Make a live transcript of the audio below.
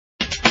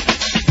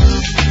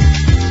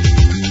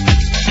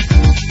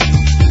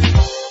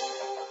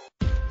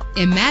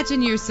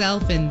Imagine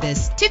yourself in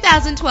this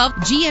 2012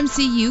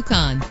 GMC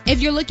Yukon. If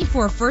you're looking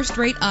for a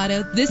first-rate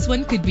auto, this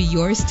one could be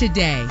yours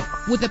today.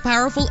 With a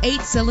powerful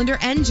 8-cylinder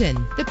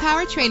engine, the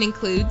powertrain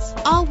includes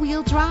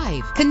all-wheel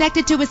drive,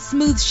 connected to a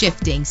smooth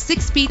shifting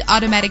 6-speed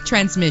automatic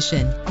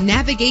transmission.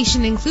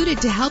 Navigation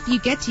included to help you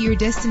get to your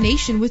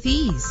destination with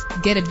ease.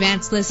 Get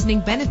advanced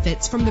listening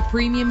benefits from the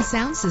premium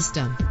sound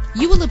system.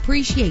 You will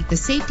appreciate the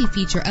safety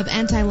feature of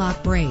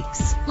anti-lock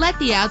brakes. Let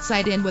the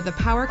outside in with a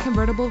power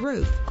convertible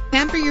roof.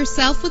 Pamper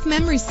yourself with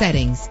memory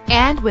settings.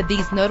 And with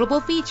these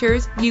notable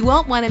features, you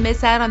won't want to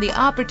miss out on the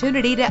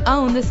opportunity to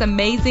own this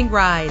amazing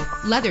ride.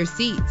 Leather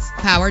seats,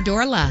 power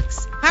door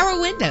locks, power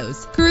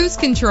windows, cruise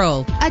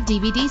control, a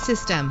DVD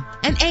system,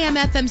 an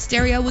AM/FM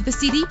stereo with a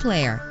CD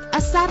player,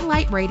 a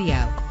satellite radio.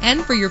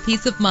 And for your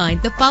peace of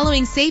mind, the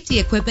following safety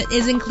equipment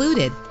is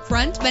included: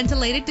 front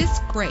ventilated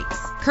disc brakes,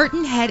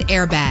 curtain head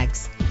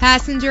airbags,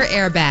 passenger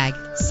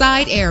airbag,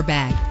 side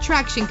airbag,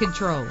 traction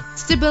control,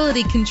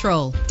 stability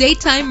control,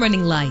 daytime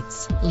running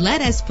lights.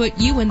 Let us put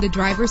you in the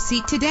driver's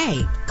seat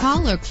today.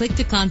 Call or click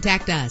to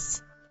contact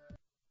us.